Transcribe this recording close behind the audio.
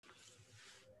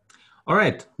All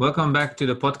right, welcome back to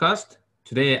the podcast.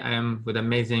 Today I am with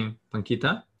amazing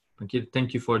Pankita. Pankita,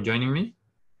 thank you for joining me.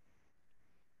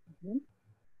 Mhm.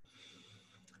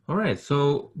 All right,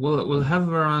 so we'll have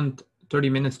around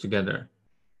 30 minutes together,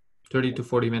 30 to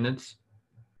 40 minutes.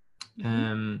 Mhm.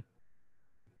 Um,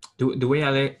 the way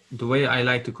I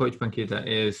like to coach Pankita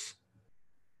is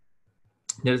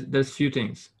there's few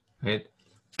things, right?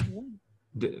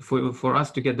 Yeah. For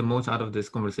us to get the most out of this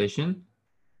conversation,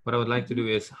 what I would like to Mhm. do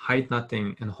is hide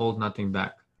nothing and hold nothing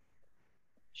back,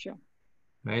 Sure.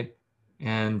 right?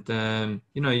 And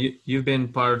you've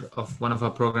been part of one of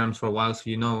our programs for a while, so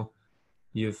you know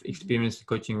you've Mhm. experienced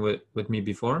coaching with me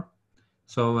before.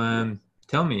 So Yes.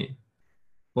 tell me,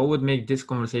 what would make this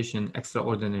conversation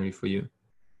extraordinary for you?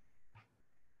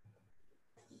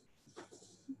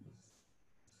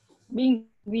 Being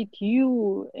with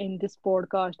you in this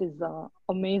podcast is an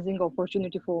amazing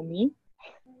opportunity for me.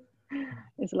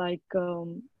 It's like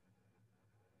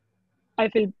I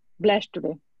feel blessed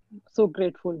today, so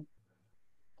grateful.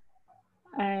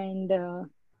 And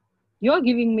you're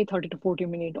giving me 30 to 40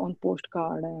 minutes on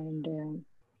postcard, and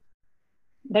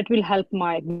that will help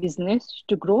my business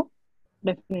to grow,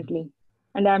 definitely.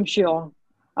 And I'm sure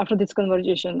after this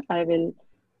conversation, I will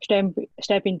step,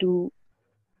 step into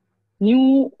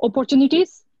new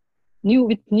opportunities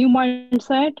with new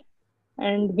mindset,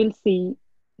 and we'll see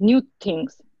new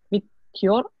things with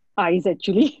your eyes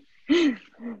actually.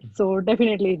 So uh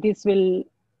definitely this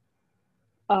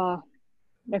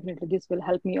will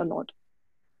help me a lot.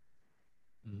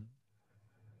 Mhm.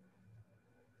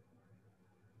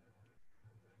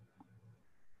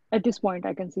 At this point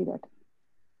I can see that.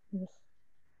 Yes.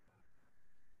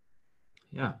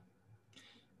 Yeah.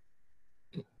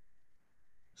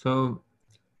 So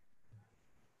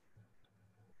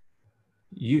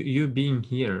you being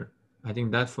here, I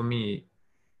think that for me,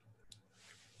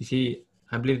 you see,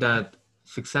 I believe that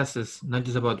success is not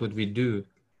just about what we do,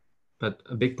 but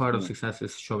a big part of Yeah. success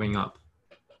is showing up,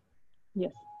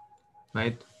 Yes.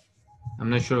 right? I'm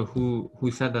not sure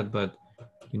who said that, but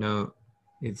you know,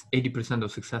 it's 80%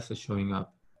 of success is showing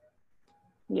up.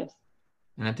 Yes.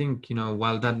 And I think,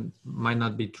 while that might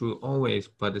not be true always,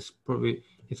 but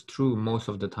it's true most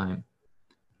of the time,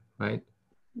 right?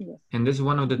 Yes. And this is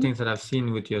one of the Mhm. things that I've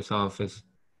seen with yourself is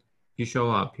you show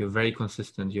up, you're very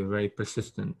consistent, you're very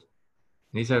persistent.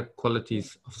 These are Yes.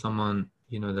 qualities of someone,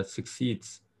 that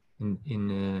succeeds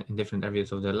in different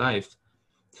areas of their life.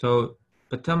 So,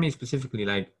 but tell me specifically,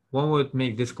 like, what would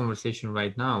make this conversation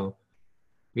right now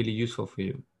really useful for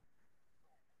you?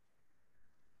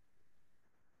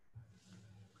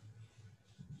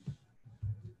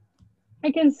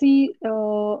 I can see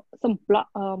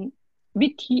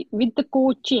with the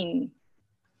coaching.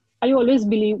 I always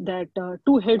believe that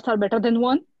two heads are better than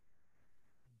one,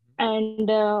 and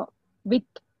with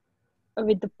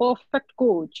with the perfect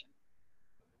coach,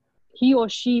 he or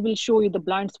she will show you the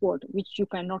blind spot which you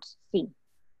cannot see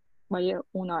by your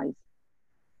own eyes.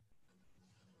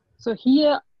 So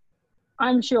here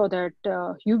I'm sure that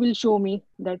you will show me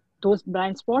that those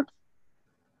blind spots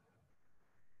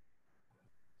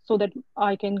so that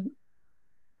I can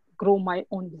grow my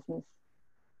own business.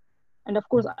 And of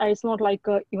course, it's not like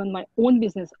even my own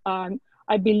business.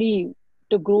 I believe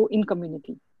to grow in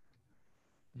community,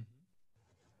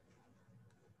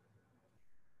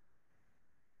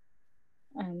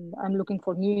 and I'm looking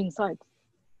for new insights.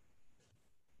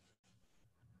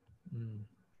 Mm.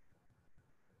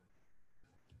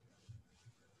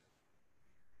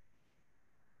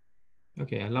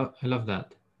 Okay, I love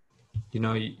that.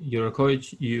 You're a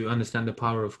coach, you understand the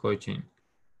power of coaching,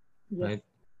 Yes. right?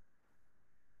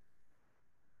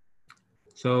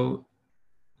 So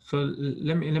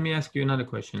let me ask you another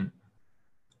question.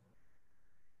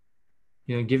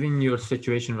 Given your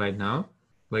situation right now,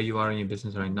 where you are in your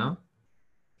business right Mhm. now,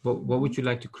 what what Mhm. would you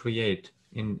like to create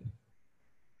in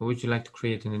what would you like to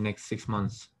create in the next 6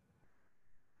 months?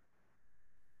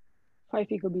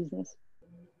 5-figure business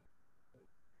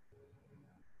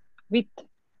with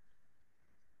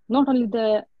not only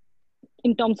the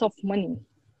in terms of money,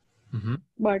 Mm-hmm.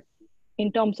 but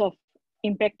in terms of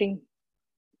impacting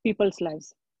people's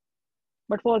lives.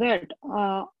 But for that,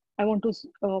 I want to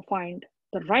find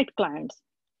the right clients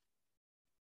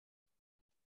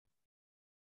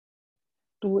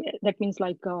to that means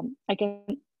like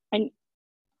and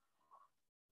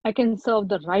I can serve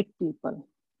the right people,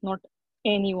 not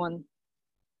anyone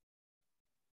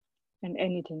and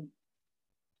anything.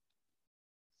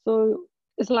 So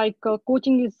it's like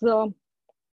coaching is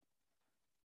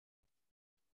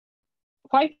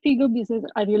 5-figure business.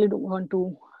 I really don't want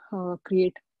to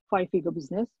create 5-figure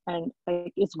business, and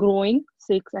like it's growing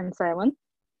 6 and 7.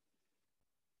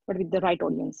 but with the right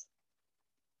audience.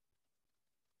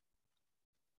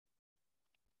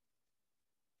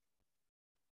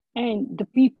 And the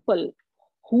people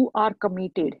who are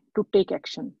committed to take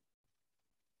action,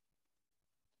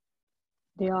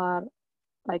 they are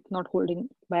like not holding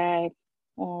back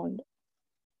on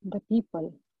the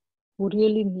people who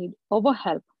really need our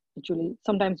help. Actually,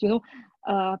 sometimes,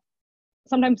 uh,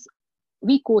 sometimes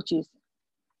we coaches,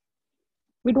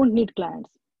 we don't need clients.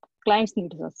 Clients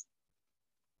need us.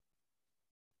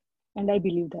 And I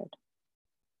believe that.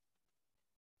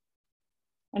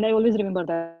 And I always remember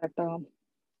that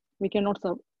we cannot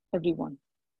serve everyone.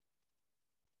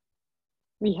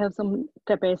 We have some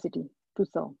capacity to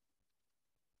serve.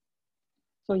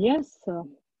 So yes,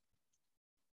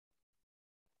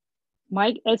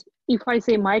 as if I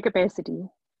say my capacity,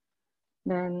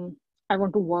 then I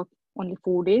want to work only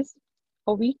 4 days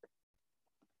a week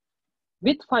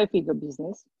with 5-figure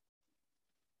business,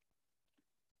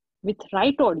 with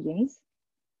right audience,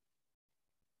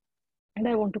 and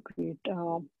I want to create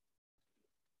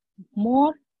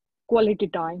more quality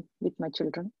time with my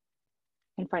children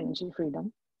and financial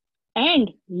freedom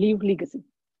and leave legacy.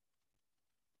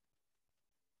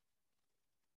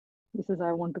 This is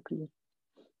I want to create.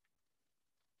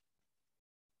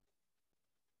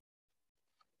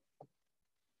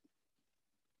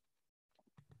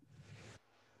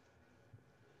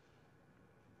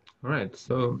 All right.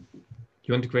 So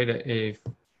you want to create a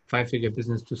 5-figure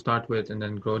business to start with and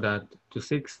then grow that to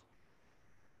 6.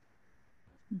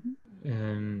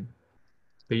 Mm-hmm.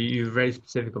 But you're very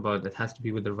specific about it has to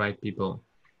be with the right people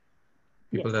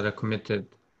Yes. that are committed,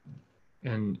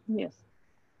 and Yes.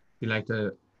 you like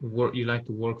to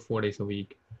work 4 days a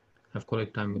week, have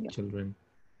quality time with Yeah. children,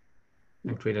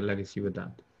 and Yeah. create a legacy with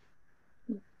that.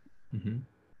 Yeah. Mm-hmm.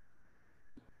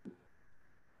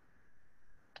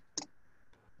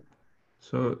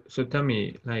 So tell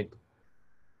me, like,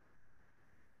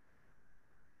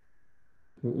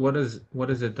 what is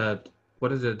it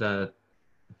that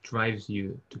drives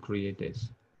you to create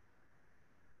this?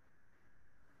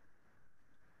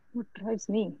 What drives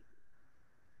me?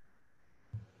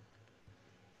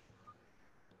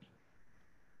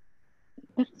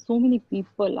 There are so many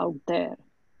people out there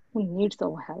who needs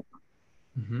our help.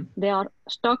 Mm-hmm. They are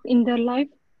stuck in their life,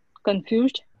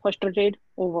 confused, frustrated,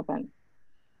 overwhelmed.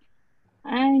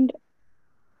 And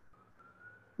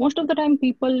most of the time,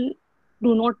 people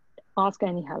do not ask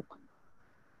any help.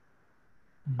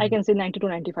 I Mm-hmm. can say 90 to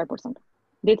 95%.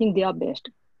 They think they are best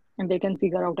and they can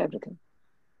figure out everything.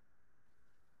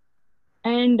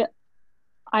 And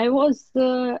I was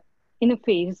in a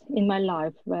phase in my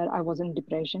life where I was in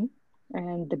depression.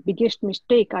 And the biggest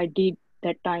mistake I did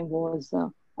that time was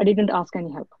I didn't ask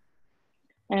any help.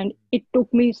 And it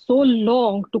took me so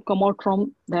long to come out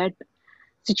from that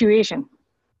situation.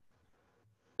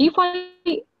 If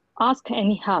I ask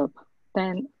any help,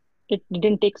 then it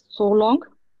didn't take so long.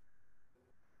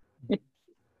 It,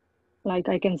 like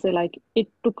I can say, like it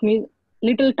took me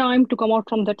little time to come out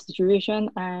from that situation,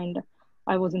 and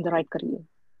I was in the right career.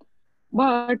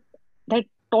 But that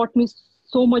taught me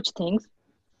so much things,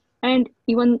 and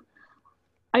even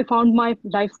I found my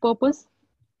life purpose.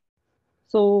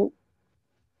 So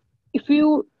if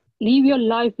you live your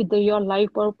life with your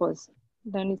life purpose,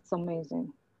 then it's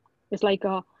amazing. It's like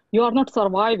you are not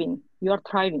surviving, you are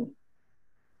thriving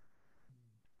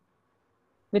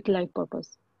with life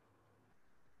purpose.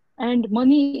 And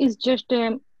money is just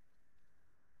energy.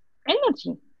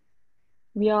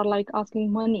 We are like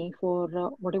asking money for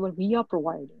whatever we are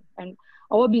providing, and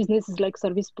our business is like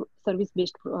service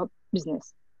based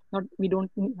business. Not we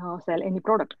don't sell any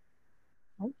product,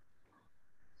 right?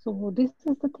 So this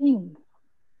is the thing,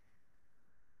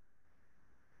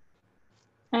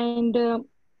 and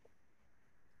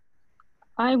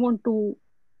I want to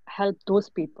help those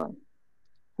people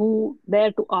who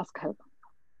dare to ask help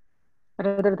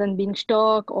rather than being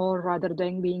stuck or rather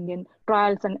than being in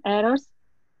trials and errors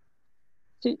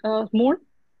mode.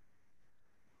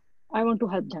 I want to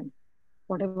help them,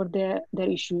 whatever their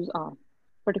issues are.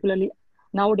 Particularly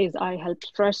nowadays, I help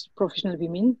stressed professional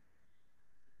women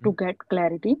to get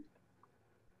clarity,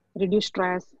 reduce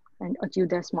stress, and achieve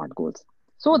their smart goals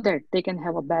so that they can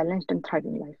have a balanced and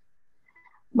thriving life.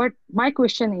 But my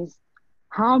question is,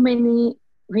 how many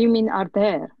women are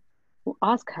there who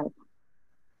ask help?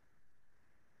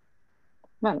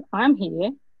 Well, I'm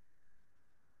here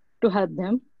to help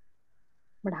them,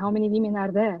 but how many women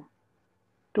are there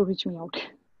to reach me out?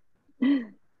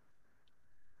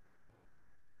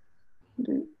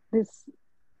 This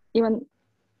even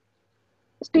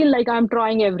still like I'm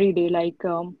trying every day. Like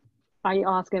I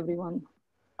ask everyone,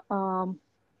 um,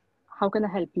 how can I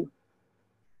help you?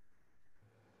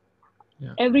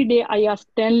 Yeah. Every day I ask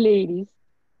 10 ladies,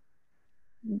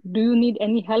 do you need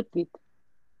any help with?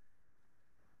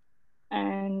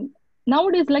 And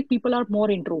nowadays, like, people are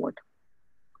more introvert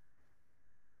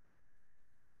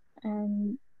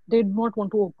and they do not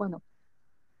want to open up.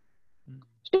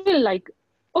 Still, like,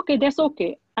 okay, that's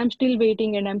okay. I'm still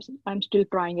waiting and I'm still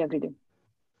trying every day.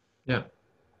 Yeah.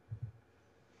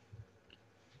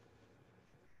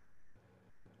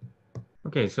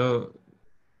 Okay, so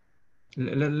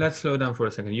let's slow down for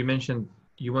a second. You mentioned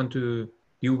you went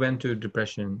to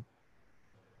depression,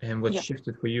 and what Yeah,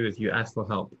 shifted for you is you asked for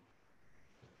help,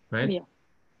 right? yeah.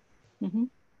 Hmm.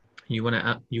 You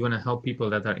wanna help people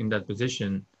that are in that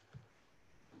position,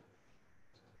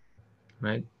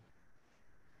 right?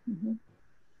 Hmm.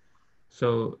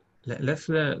 So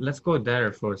let's go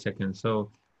there for a second.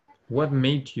 So what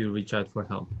made you reach out for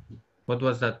help? What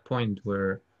was that point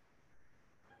where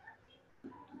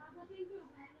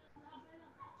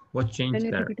what Can changed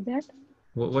you there? repeat that?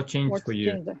 What changed for What's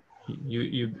you? changed there?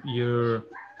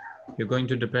 You're going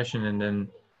to depression, and then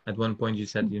at one point you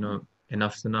said,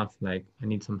 enough's enough. Like, I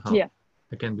need some help. Yeah,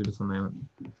 I can't do this on my own.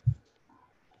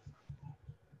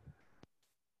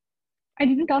 I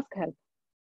didn't ask help.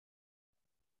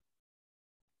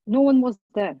 No one was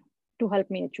there to help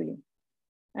me actually.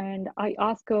 And I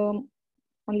asked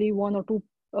only one or two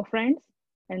friends,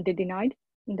 and they denied.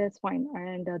 And that's fine.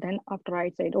 And then after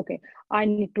I said, okay, I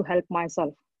need to help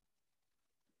myself,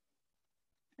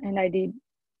 and I did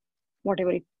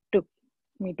whatever it took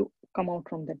me to come out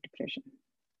from that depression.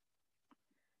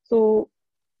 So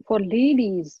for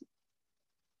ladies,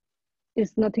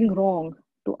 it's nothing wrong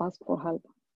to ask for help,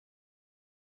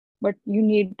 but you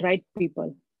need right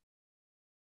people.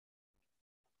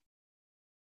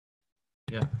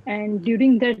 Yeah. And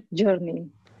during that journey,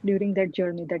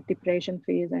 that depression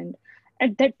phase, and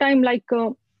at that time, like,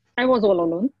 I was all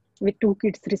alone with two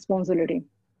kids responsibility.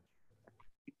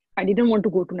 I didn't want to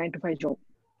go to 9 to 5 job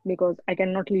because I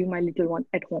cannot leave my little one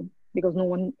at home because no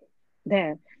one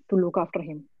there to look after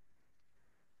him.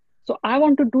 So I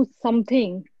want to do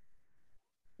something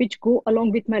which go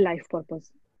along with my life purpose,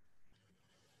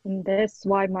 and that's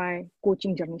why my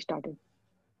coaching journey started.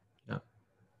 Yeah.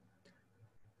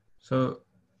 So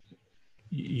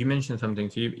you mentioned something.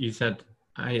 So you said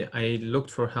I looked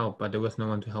for help, but there was no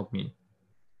one to help me.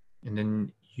 And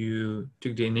then you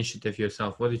took the initiative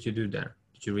yourself. What did you do there?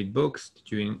 Did you read books?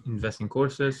 Did you invest in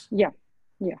courses? Yeah,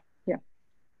 yeah, yeah,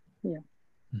 yeah.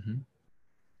 Mm-hmm.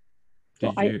 So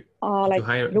Did I you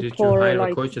like look did you for hire a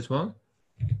like, coach as well?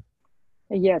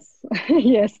 yes,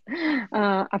 yes.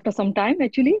 After some time,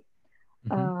 actually,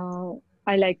 Mm-hmm. uh,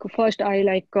 I like first I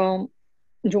like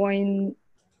join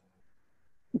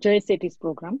Jay Shetty's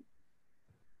program,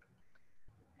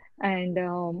 and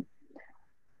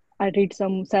I read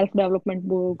some self development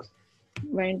books,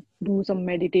 went do some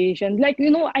meditation. Like,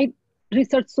 I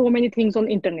research so many things on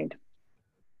internet Yeah.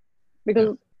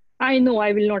 because I know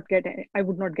I would not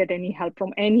get any help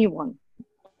from anyone,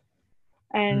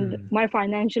 and Mm. my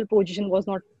financial position was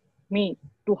not me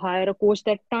to hire a coach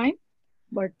that time.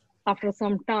 But after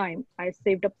some time, I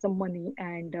saved up some money,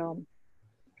 and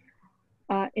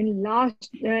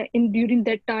in during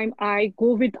that time, I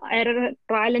go with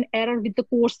trial and error with the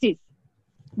courses.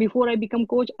 Before I become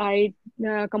coach, I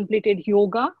completed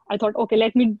yoga. I thought, okay,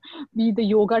 let me be the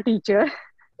yoga teacher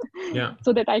Yeah.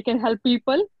 so that I can help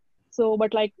people. So,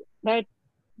 but like, that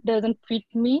doesn't fit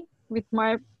me with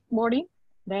my body.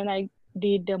 Then I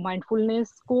did a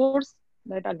mindfulness course.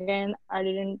 That again, I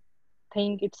didn't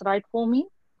think it's right for me.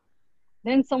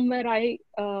 Then somewhere I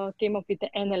came up with the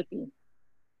NLP,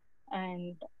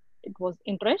 and it was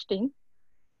interesting.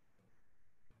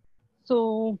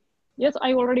 So yes,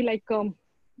 I already like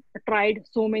tried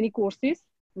so many courses,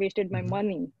 wasted my Mm-hmm.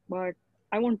 money, but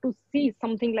I want to see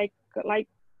something like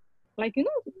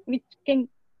which can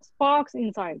sparks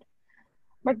inside.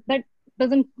 But that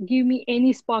doesn't give me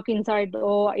any spark inside.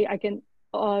 Oh, I can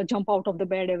jump out of the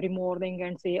bed every morning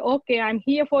and say, okay, I'm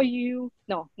here for you.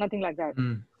 No, nothing like that.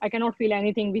 Mm. I cannot feel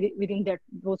anything within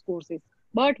those courses.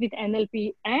 But with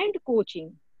NLP and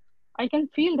coaching, I can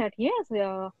feel that yes,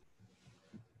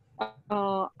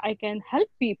 I can help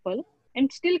people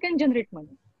and still can generate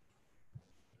money.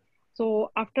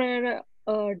 So after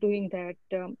doing that,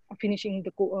 finishing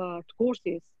the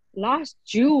courses last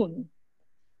June,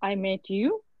 I met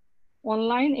you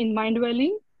online in Mind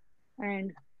Valley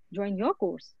and join your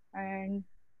course. And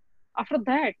after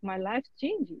that, my life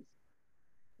changes.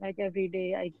 Like every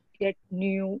day, I get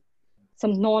new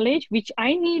some knowledge which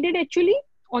I needed actually.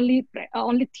 Only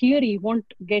theory won't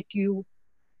get you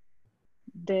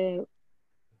the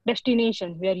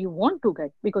destination where you want to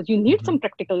get, because you need Mm-hmm. some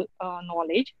practical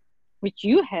knowledge. which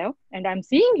you have, and I'm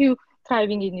seeing you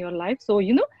thriving in your life. So,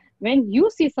 when you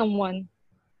see someone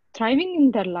thriving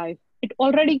in their life, it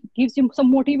already gives you some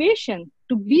motivation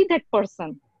to be that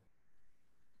person.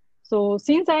 So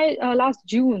since I last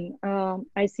June,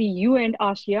 I see you and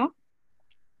Ashia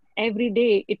every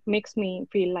day. It makes me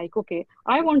feel like, okay,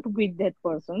 I want to be that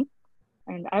person,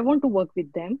 and I want to work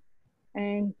with them.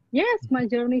 And yes, my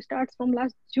journey starts from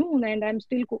last June, and I'm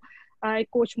still I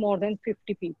coach more than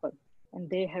 50 people, and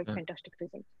they have Yeah. fantastic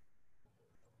results.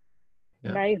 Yeah.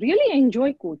 And I really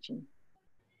enjoy coaching.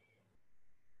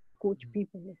 Coach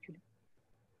people actually.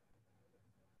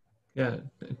 Yeah.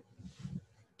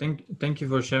 Thank you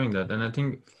for sharing that. And I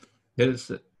think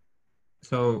there's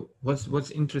so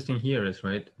what's interesting here is,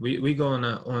 right, we go on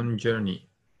a own journey.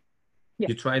 Yeah.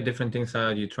 You try different things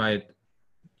out. You tried,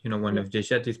 one Yeah. of Jay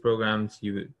Shetty's programs,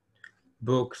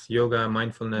 books, yoga,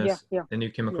 mindfulness. Yeah. Then you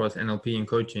came Yeah. across NLP and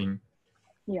coaching.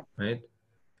 Yeah. Right.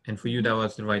 And for you, that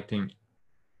was the right thing.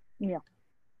 Yeah.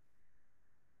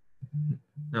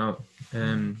 Now,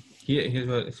 here's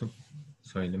what. So,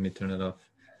 sorry, let me turn it off.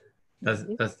 That's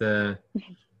the.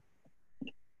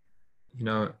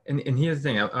 And here's the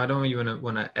thing. I don't even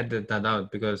want to edit that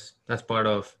out, because that's part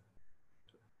of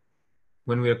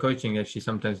when we are coaching. Actually,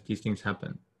 sometimes these things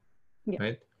happen, Yeah.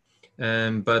 right?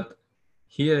 But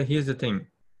here's the thing.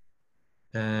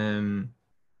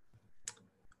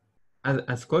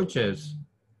 As coaches,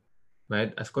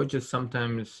 right? As coaches,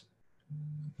 sometimes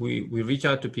we reach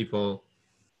out to people,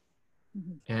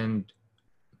 and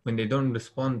when they don't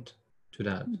respond to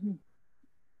that,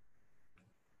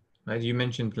 right? You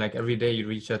mentioned like every day you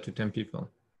reach out to 10 people.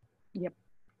 Yep.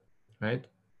 Right?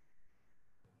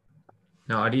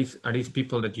 Now, are these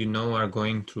people that are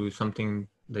going through something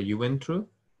that you went through?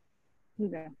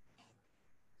 Yeah.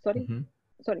 Sorry. Mm-hmm.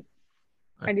 Sorry.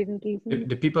 I didn't listen.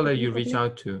 The people that you reach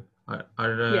out to,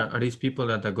 Yeah. are these people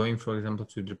that are going, for example,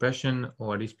 to depression,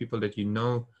 or are these people that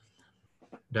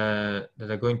that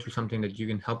are going through something that you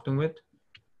can help them with?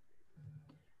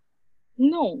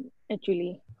 No,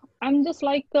 actually, I'm just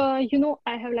like, I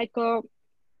have like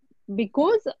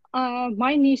because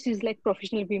my niche is like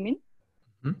professional women.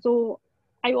 Hmm? So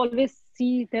I always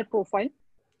see their profile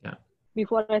Yeah.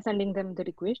 before I sending them the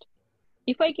request.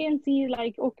 If I can see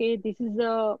like, okay, this is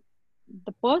the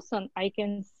person I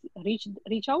can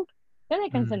reach out, then I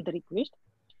can send the request.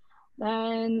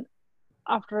 Then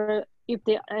after, if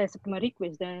they accept my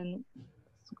request, then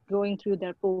going through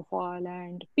their profile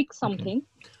and pick Okay. something,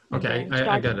 and Okay, then I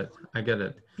start. get it. I get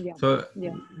it. Yeah. So,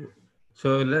 Yeah.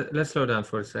 let's slow down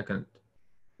for a second.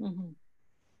 Mm-hmm.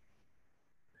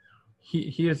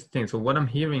 Here's the thing. So what I'm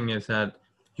hearing is that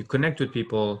you connect with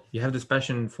people, you have this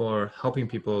passion for helping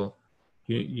people,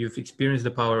 you've experienced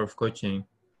the power of coaching,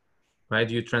 right?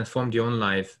 You transformed your own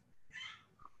life,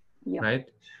 Yeah. right?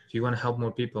 So you want to help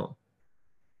more people.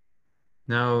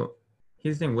 Now,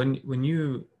 here's the thing. When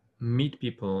you meet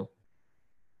people,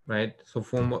 right? So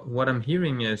from what I'm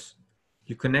hearing is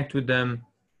you connect with them,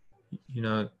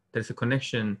 there's a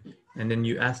connection, and then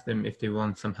you ask them if they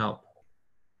want some help,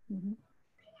 Mm-hmm.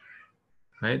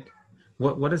 right?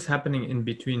 What is happening in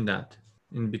between that?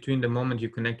 In between the moment you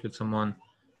connect with someone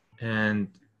and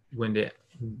when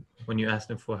you ask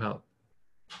them for help?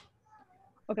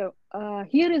 Okay.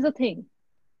 Here is the thing.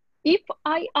 If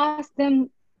I ask them,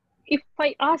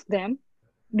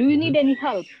 do you need any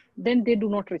help? Then they do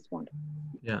not respond.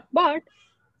 Yeah. But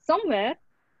somewhere,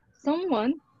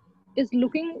 someone is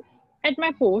looking at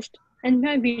my post and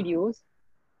my videos,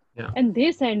 Yeah. and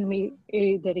they send me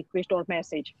the request or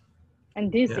message,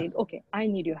 and they Yeah. said, okay, I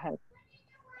need your help.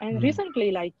 And Mm.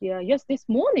 recently, like, yes, this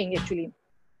morning,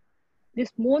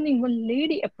 one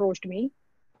lady approached me,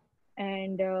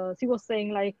 and she was saying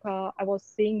like, I was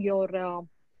seeing your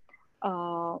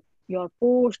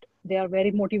post. They are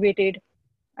very motivated,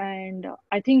 and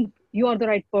I think you are the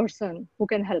right person who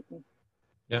can help me.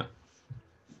 Yeah.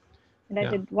 And I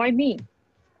Yeah. said, why me?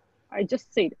 I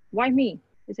just said, why me?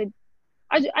 He said,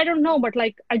 I don't know, but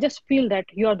like, I just feel that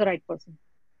you are the right person.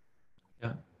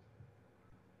 Yeah.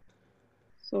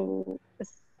 So,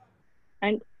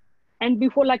 and and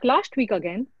before, like last week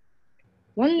again,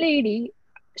 one lady,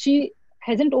 she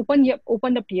hasn't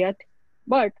opened up yet,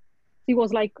 but she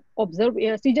was like, observe.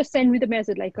 She just sent me the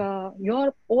message like,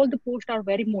 your all the posts are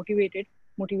very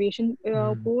motivation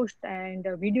posts, and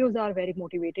videos are very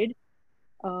motivated,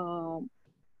 um,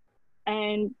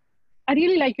 and I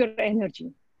really like your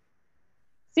energy.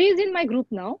 She is in my group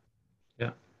now.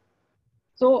 Yeah.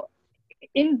 So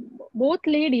in both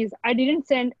ladies, I didn't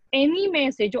send any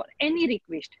message or any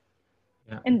request,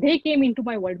 Yeah. and they came into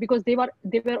my world because they were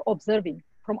observing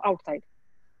from outside.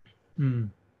 Mm.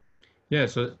 Yeah.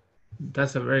 So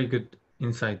that's a very good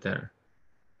inside there,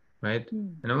 right?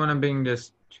 Mm. And I want to bring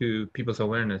this to people's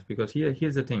awareness, because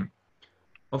here's the thing.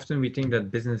 Often we think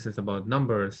that business is about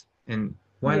numbers, and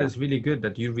while Yeah. it's really good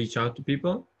that you reach out to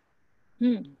people,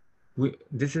 Mm.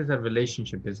 this is a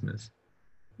relationship business,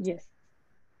 Yes.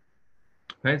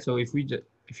 right? So if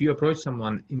you approach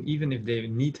someone, and even if they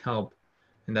need help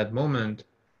in that moment,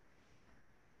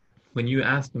 when you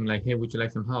ask them like, hey, would you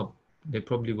like some help, they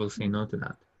probably will say no to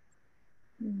that,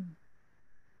 Mm.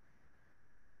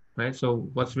 right? So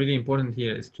what's really important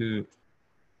here is to,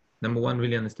 number one,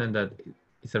 really understand that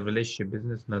it's a relationship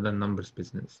business, not a numbers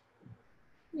business.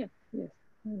 Yeah. Yes.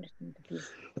 I understand that.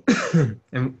 Yes.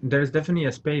 And there's definitely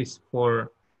a space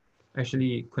for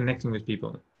actually connecting with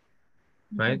people,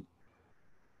 Mm-hmm. right?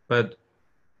 But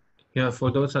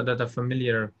for those that are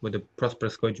familiar with the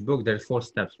Prosperous Coach book, there's 4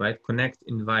 steps, right? Connect,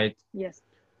 invite, Yes. Yes.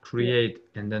 create,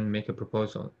 and then make a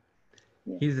proposal.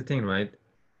 Yes. Here's the thing, right?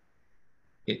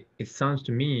 It sounds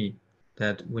to me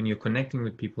that when you're connecting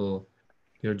with people,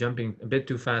 you're jumping a bit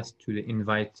too fast to the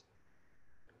invite.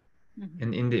 Mm-hmm. And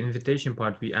in the invitation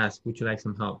part, we ask, would you like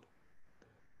some help?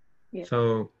 Yes.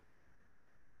 So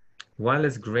while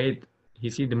it's great, you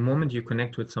see, the moment you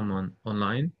connect with someone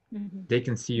online, Mm-hmm. they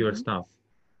can see your Mm-hmm. stuff.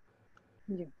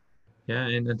 Yeah. Yeah,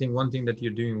 and I think one thing that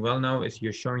you're doing well now is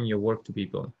you're showing your work to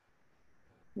people,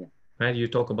 Yeah. right? You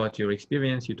talk about your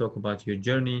experience, you talk about your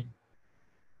journey.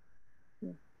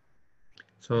 Yeah.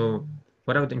 So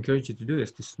what I would encourage you to do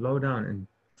is to slow down and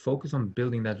focus on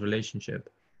building that relationship.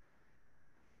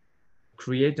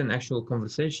 Create an actual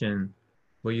conversation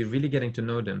where you're really getting to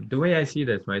know them. The way I see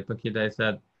this, right, Pakita, is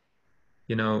that,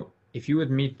 if you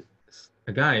would meet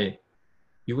a guy,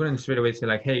 you wouldn't straight away say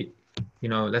like, hey,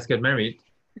 let's get married,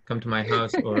 come to my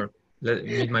house, or let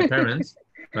meet my parents,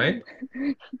 right?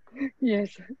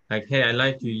 Yes. Like, hey, I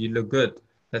like you, you look good,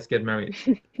 let's get married.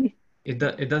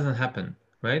 It doesn't happen,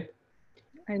 right?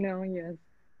 I know. Yes.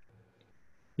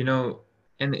 You know,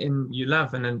 and you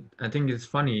laugh, and then I think it's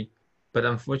funny, but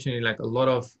unfortunately, like a lot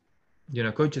of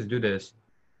coaches do this,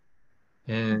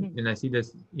 and Mm-hmm. and I see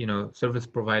this, service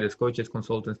providers, coaches,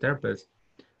 consultants, therapists,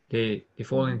 they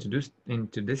fall Mm-hmm.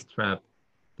 into this trap.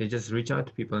 They just reach out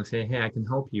to people and say, hey, I can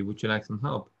help you, would you like some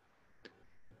help?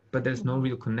 But there's no Mm-hmm.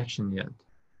 real connection yet.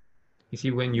 You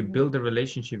see, when you Mm-hmm. build a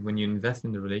relationship, when you invest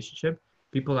in the relationship,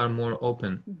 people are more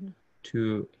open Mm-hmm.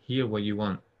 to hear what you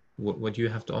want, what you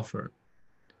have to offer,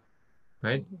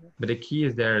 right? Yes. But the key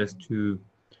is there is to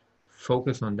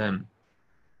focus on them.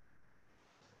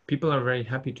 People are very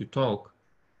happy to talk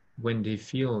when they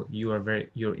feel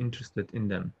you're interested in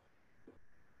them,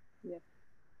 Yes.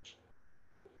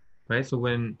 right? So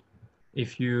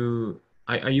if you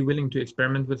are you willing to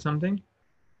experiment with something?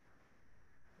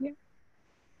 Yeah.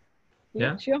 Yeah.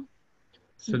 Yeah. Sure.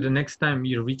 So Mm-hmm. the next time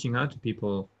you're reaching out to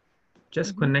people,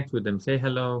 just Mm-hmm. connect with them, say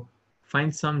hello,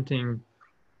 find something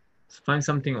find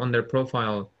something on their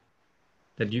profile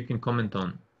that you can comment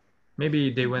on.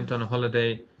 Maybe they Mm-hmm. went on a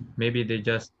holiday, maybe they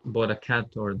just bought a cat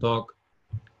or a dog.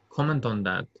 Comment on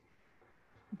that.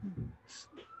 Mm-hmm.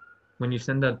 When you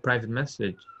send that private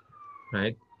message,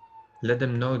 right? Let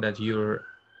them know that you're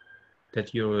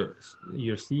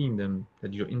seeing them,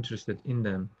 that you're interested in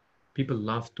them. People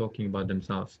love talking about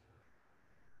themselves,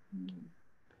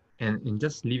 Mm-hmm. and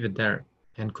just leave it there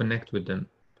and connect with them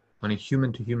on a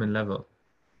human to human level,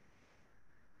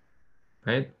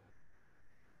 right?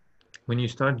 When you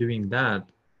start doing that,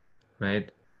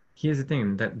 right? Here's the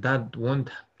thing, that won't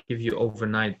give you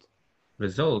overnight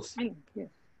results, I know. Yes.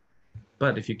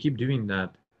 but if you keep doing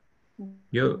that, Mm-hmm.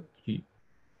 you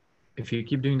if you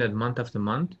keep doing that month after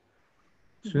month,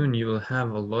 Mm-hmm. soon you will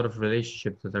have a lot of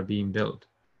relationships that are being built,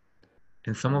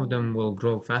 and some of Oh. them will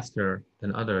grow faster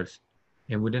than others,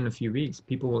 and within a few weeks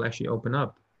people will actually open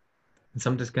up, and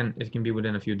sometimes it can be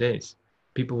within a few days.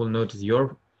 People will notice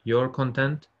your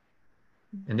content,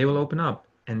 and they will Mm-hmm. open up,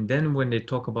 and then when they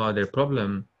talk about their problem,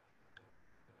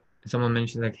 someone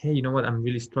mentions like, hey, you know what, I'm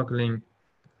really struggling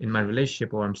in my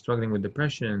relationship, or I'm struggling with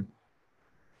depression,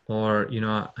 or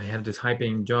I have this high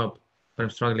paying job but I'm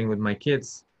struggling with my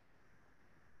kids.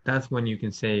 That's when you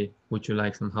can say, would you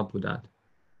like some help with that?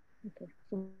 Okay.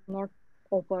 So not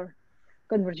offer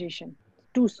conversation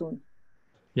too soon, or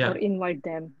Yeah, invite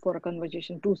them for a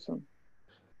conversation too soon.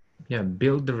 yeah,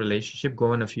 build the relationship, go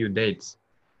on a few dates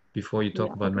before you talk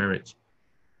Yeah. about Okay. marriage.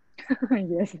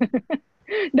 Yes.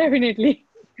 Definitely.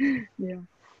 Yeah.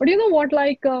 But you know what?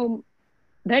 Like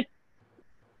that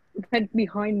that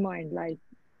behind mind, like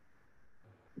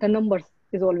the numbers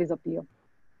is always appear.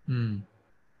 Mm,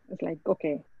 It's like,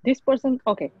 okay, this person,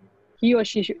 okay, he or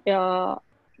she,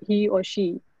 he or she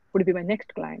would be my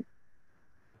next client.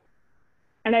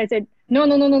 And I said, no,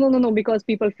 no, no, no, no, no, no, because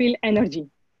people feel energy.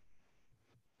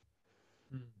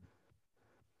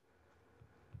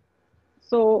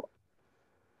 So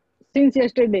since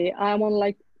yesterday, I'm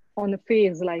on a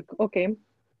phase like, okay,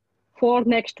 for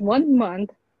next 1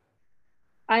 month,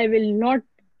 I will not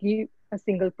give a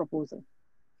single proposal.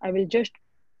 I will just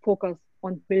focus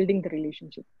on building the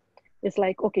relationship. It's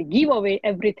like, okay, give away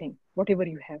everything, whatever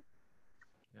you have,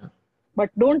 Yeah. but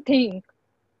don't think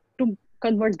to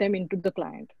convert them into the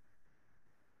client.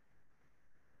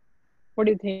 What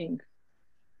do you think?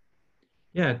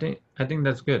 Yeah, I think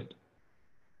that's good.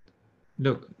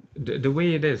 Look, the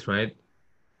way it is, right,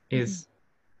 Mhm. is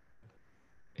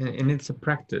and it's a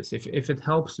practice. If it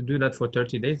helps to do that for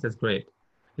 30 days, that's great.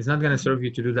 It's not going to Mhm. serve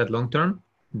you to do that long term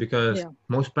because Yeah,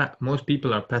 most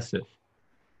people are passive.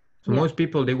 So yeah. most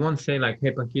people they won't say like,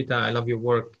 "Hey, Pankita, I love your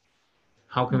work.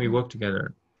 How can we Mhm. work together?"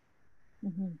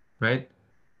 Mhm. Right?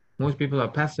 Most people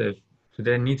are passive, so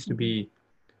there needs to Mhm. be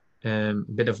a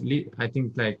bit of I think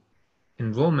like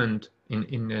enrollment in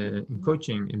Mhm.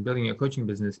 coaching in building a coaching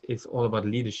business is all about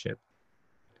leadership.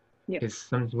 Yeah. It's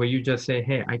something where you just say,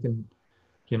 "Hey, I can,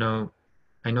 you know,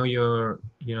 I know you're,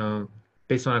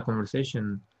 based on a conversation,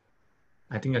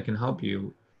 I think I can help Mhm. you.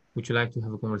 Would you like to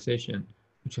have a conversation?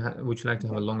 Would you like to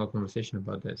have Okay. a longer conversation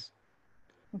about this?"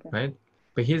 Okay. Right?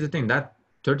 But here's the thing, that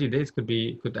 30 days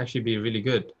could actually be really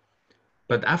good.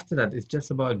 But after that, it's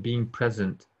just about being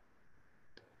present.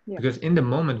 Yeah. Because in the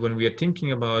moment when we are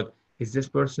thinking about, is this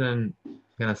person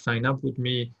gonna sign up with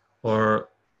me, or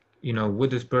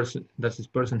would this person does this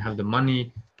person have the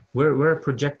money? We're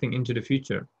projecting into the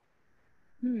future.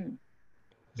 Hmm.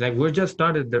 It's like we just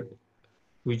started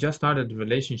the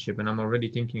relationship and I'm already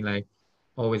thinking like,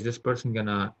 oh, is this person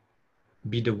gonna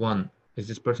be the one? Is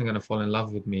this person gonna fall in love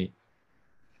with me?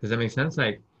 Does that make sense?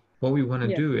 Like what we want to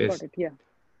Yeah. do Got is it. Yeah.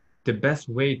 the best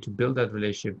way to build that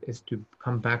relationship is to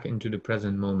come back into the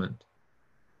present moment.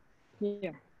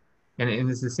 Yeah. And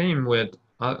it's the same with,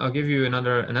 I'll give you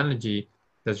another analogy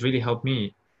that's really helped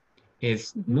me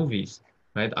is Mhm. movies,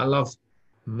 right? I love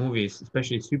movies,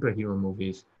 especially superhero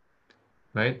movies,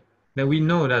 right? Now we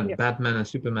know that Yes. Batman and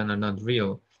Superman are not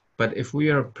real, but if we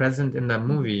are present in that Mhm.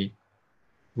 movie,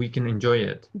 we can enjoy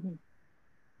it, Mhm.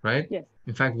 right? Yes.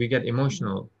 In fact, we get Mhm.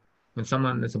 emotional. When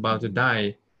someone is about to Mhm.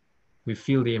 die, we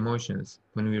feel the emotions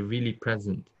when we're really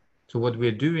present. So what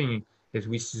we're doing is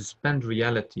we suspend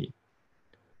reality.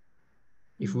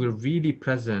 If we're Mhm. really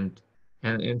present,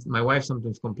 and my wife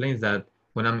sometimes complains that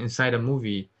when I'm inside a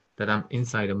movie, that I'm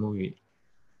inside a movie,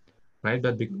 right?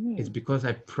 But it's Mhm. because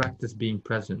I practice being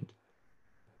present,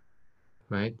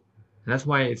 right? And that's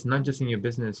why it's not just in your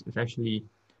business, it's actually,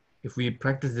 if we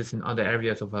practice this in other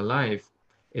areas of our life,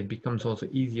 it becomes also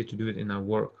easier to do it in our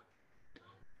work.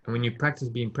 And when you practice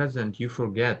being present, you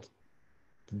forget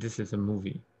that this is a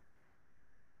movie,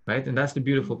 right? And that's the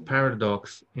beautiful Mhm.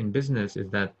 paradox in business is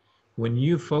that when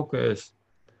you focus,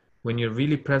 when you're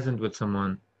really present with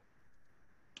someone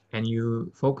and you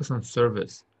focus on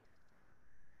service,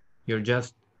 you're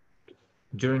just,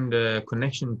 during the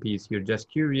connection piece, you're just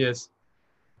curious,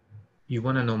 you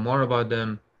want to know more about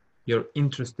them, you're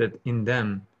interested in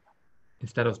them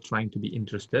instead of trying to be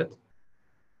interested.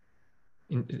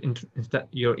 Instead,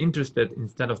 you're interested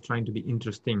instead of trying to be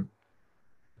interesting,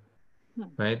 Hmm.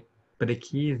 right? But the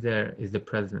key is there is the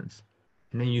presence.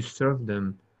 And then you serve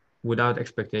them without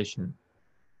expectation.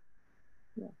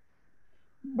 Yeah.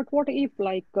 But what if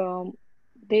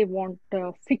they want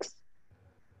fix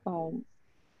um,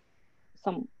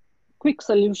 some quick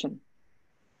solution?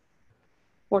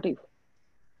 What if?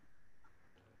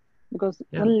 Because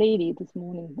Yeah. one lady this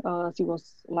morning, she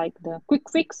was like the quick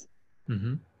fix.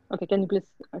 Mm-hmm. Okay, can you please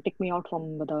take me out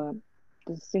from the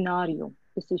scenario,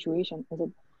 the situation? I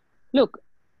said, look,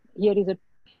 here is a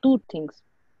two things.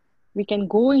 We can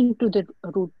go into the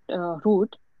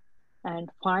root and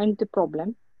find the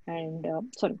problem. And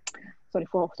sorry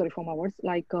for my words.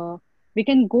 We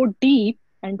can go deep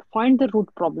and find the root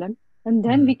problem, and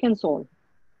then Mm-hmm. we can solve.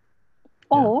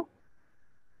 Yeah.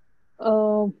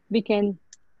 Or we can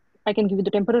I can give you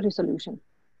the temporary solution.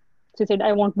 She said,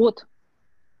 I want both.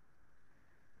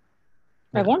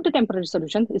 I Yeah. want the temporary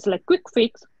solution. It's like quick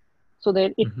fix so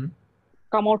that it Mm-hmm.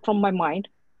 come out from my mind.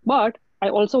 But I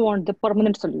also want the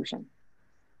permanent solution.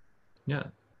 Yeah.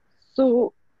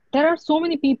 So there are so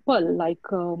many people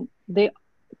they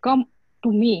come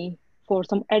to me for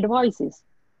some advices.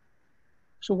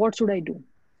 So what should I do?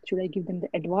 Should I give them the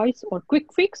advice or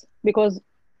quick fix? Because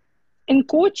in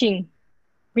coaching,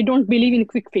 we don't believe in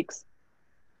quick fix.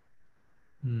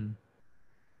 Mm.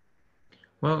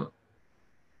 Well,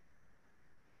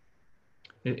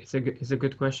 it's a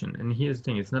good question. And here's the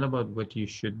thing, it's not about what you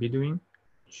should be doing,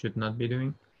 should not be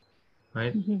doing,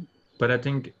 right? Mhm. But I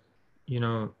think, you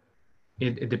know,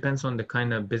 it depends on the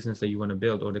kind of business that you want to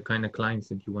build or the kind of clients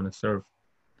that you want to serve.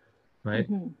 right?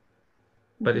 Mm-hmm.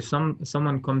 But if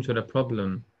someone comes with a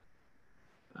problem,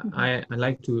 I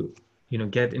like to,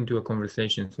 get into a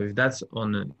conversation. So if that's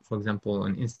on, for example,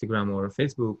 on Instagram or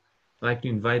Facebook, I like to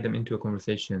invite them into a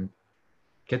conversation,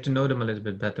 get to know them a little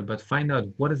bit better, but find out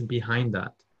what is behind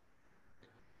that.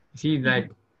 See, like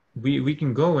we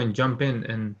can go and jump in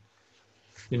and,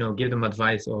 give them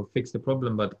advice or fix the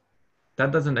problem, but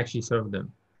that doesn't actually serve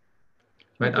them,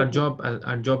 right? Exactly.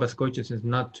 Our job as coaches is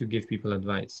not to give people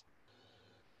advice,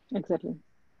 Exactly.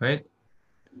 right?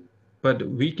 But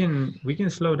we can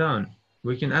slow down.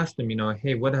 We can ask them,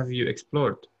 hey, what have you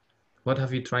explored? What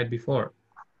have you tried before?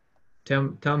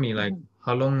 Tell me, like,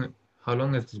 how long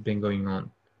has this been going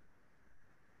on,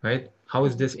 right? How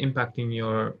is this impacting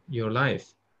your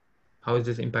life? How is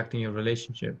this impacting your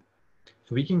relationship?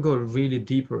 So we can go really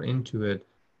deeper into it.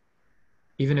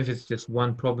 Even if it's just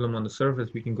one problem on the surface,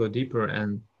 we can go deeper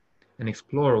and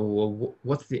explore, well,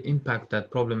 what's the impact that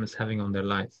problem is having on their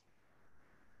life,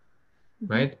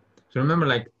 right? So remember,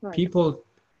 like, Right. people,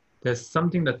 there's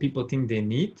something that people think they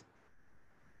need,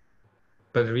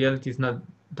 but the reality is not,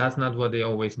 that's not what they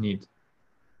always need,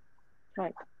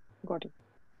 Right. Got it.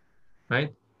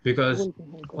 right? Because Goal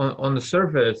behind goal. on the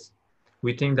surface,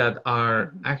 we think that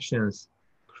our actions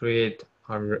create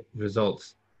our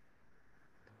results.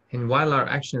 And while our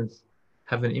actions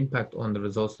have an impact on the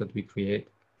results that we create,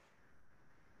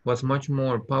 what's much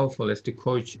more powerful is to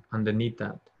coach underneath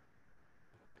that,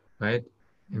 right?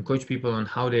 And coach people on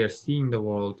how they are seeing the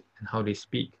world and how they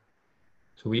speak.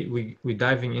 So we're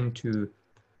diving into,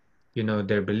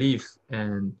 their beliefs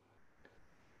and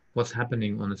what's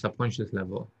happening on a subconscious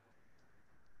level,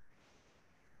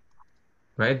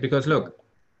 right? Because Right. look,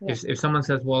 Yeah. if someone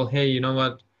says, well, hey, you know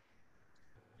what,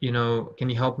 can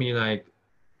you help me, like,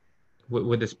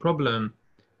 with this problem?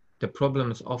 The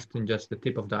problem is often just the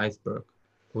tip of the iceberg.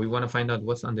 We want to find out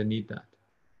what's underneath that,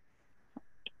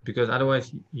 because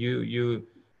otherwise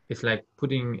it's like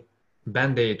putting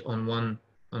band-aid on one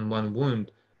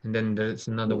wound, and then there's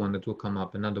another Yeah. one that will come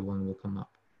up, another one will come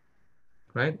up,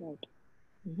 right? Right.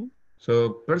 Mm-hmm. So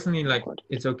personally, like, Got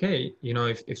it's okay,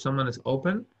 if someone is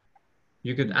open,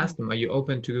 you could it. ask them, are you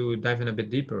open to dive in a bit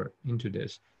deeper into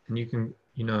this? And you can,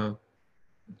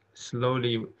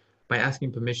 slowly, by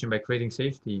asking permission, by creating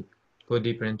safety, go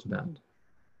deeper into that,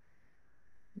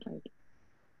 Right.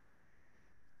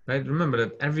 right? Remember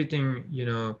that everything,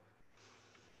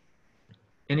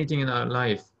 anything in our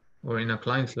life or in our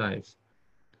client's life,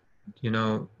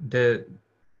 the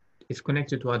it's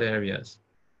connected to other areas.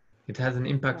 It has an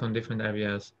impact Right. on different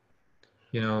areas.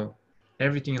 You know,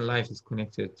 everything in life is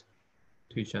connected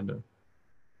to each other.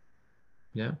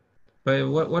 Yeah. But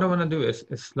what I want to do is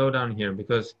slow down here,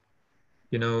 because,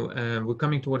 we're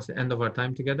coming towards the end of our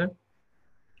time together.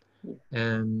 Yeah.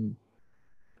 And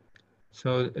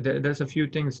so there's a few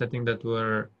things I think that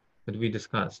we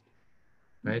discussed,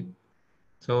 right?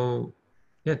 So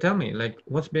yeah, tell me, like,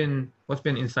 what's been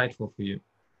insightful for you?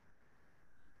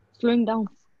 Slowing down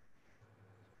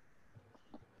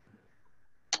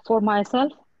for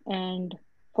myself and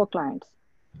for clients.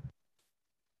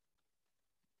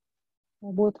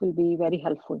 Both will be very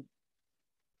helpful.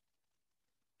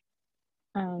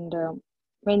 And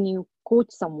when you coach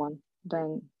someone,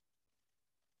 then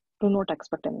do not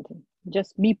expect anything.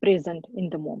 Just be present in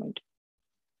the moment,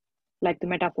 like the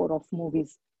metaphor of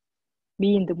movies.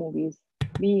 Be in the movies,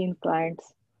 be in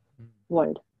clients'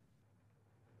 world.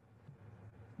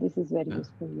 This is very Yeah.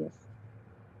 useful. Yes.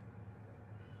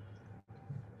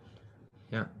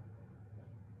 Yeah.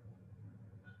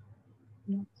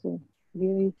 Yeah. So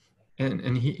really.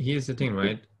 And here's the thing,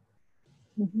 right?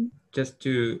 Mm-hmm. Just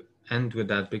to end with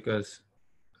that, because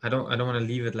I don't want to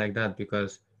leave it like that,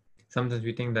 because sometimes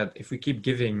we think that if we keep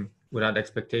giving without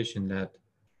expectation, that,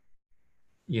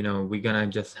 we're gonna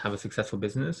just have a successful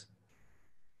business.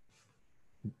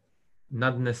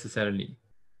 Not necessarily,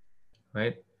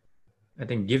 right? I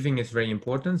think giving is very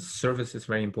important, service is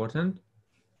very important.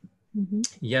 Mm-hmm.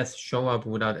 Yes, show up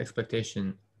without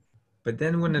expectation. But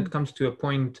then when Mm-hmm. it comes to a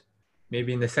point,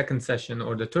 maybe in the second session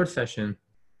or the third session,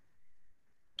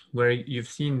 where you've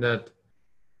seen that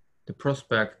the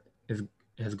prospect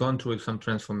has gone through some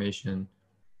transformation,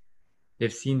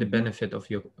 they've seen the Mm-hmm. benefit of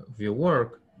your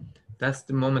work, that's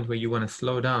the moment where you want to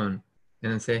slow down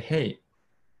and then say, hey,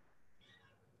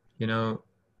 you know,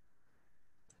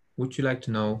 would you like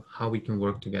to know how we can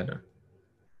work together?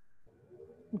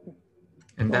 Okay.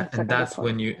 And One that and second, that's thought.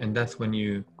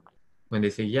 when they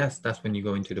say yes, that's when you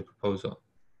go into the proposal,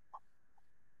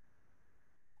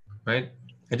 right?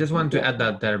 I just wanted to Yeah. add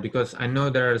that there, because I know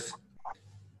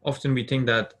often we think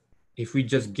that if we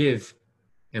just give,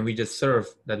 and we just serve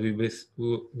that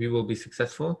we will be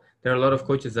successful. There are a lot of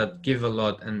coaches that give a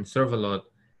lot and serve a lot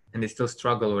and they still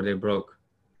struggle or they're broke,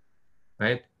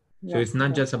 right? So Yeah, it's not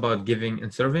yeah. just about giving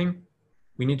and serving.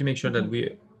 We need to make sure that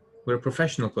we're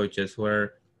professional coaches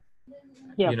where,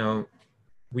 Yeah. you know,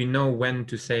 we know when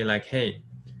to say like, hey,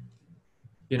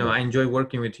 you know, Yeah. I enjoy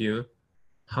working with you.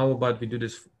 How about we do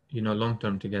this, you know, long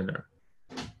term together?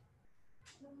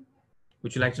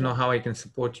 Would you like to know Yeah. how I can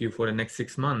support you for the next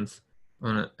 6 months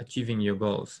on achieving your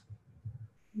goals?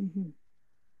 Mm-hmm.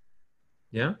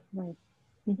 Yeah. Right.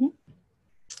 Mm-hmm.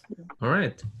 All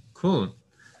right. Cool.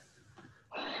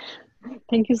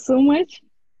 Thank you so much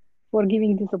for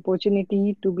giving this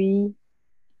opportunity to be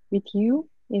with you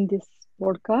in this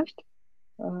podcast.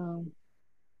 Um,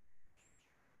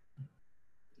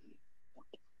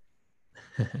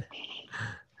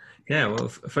 Yeah. Well,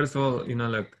 first of all, you know,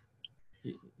 look,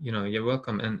 you know, you're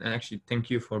welcome, and actually, thank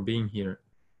you for being here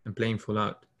and playing full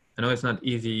out. I know it's not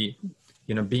easy,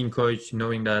 you know, being coach,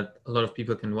 knowing that a lot of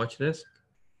people can watch this,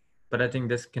 but I think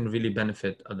this can really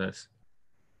benefit others.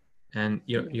 And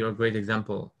yeah. you're a great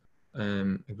example,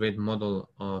 a great model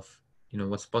of, you know,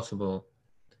 what's possible.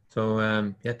 So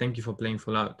yeah, thank you for playing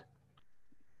full out.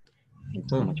 Thank you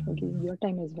so Cool. much for giving your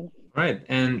time as well. All right.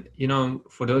 And, you know,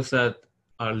 for those that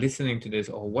are listening to this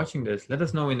or watching this, let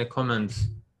us know in the comments,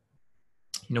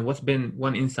 you know, what's been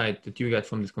one insight that you got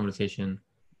from this conversation,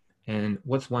 and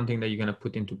what's one thing that you're going to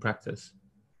put into practice.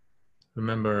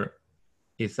 Remember,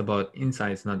 it's about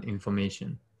insights, not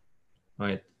information. All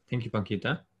right. Thank you,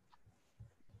 Pankita.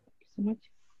 Thank you so much.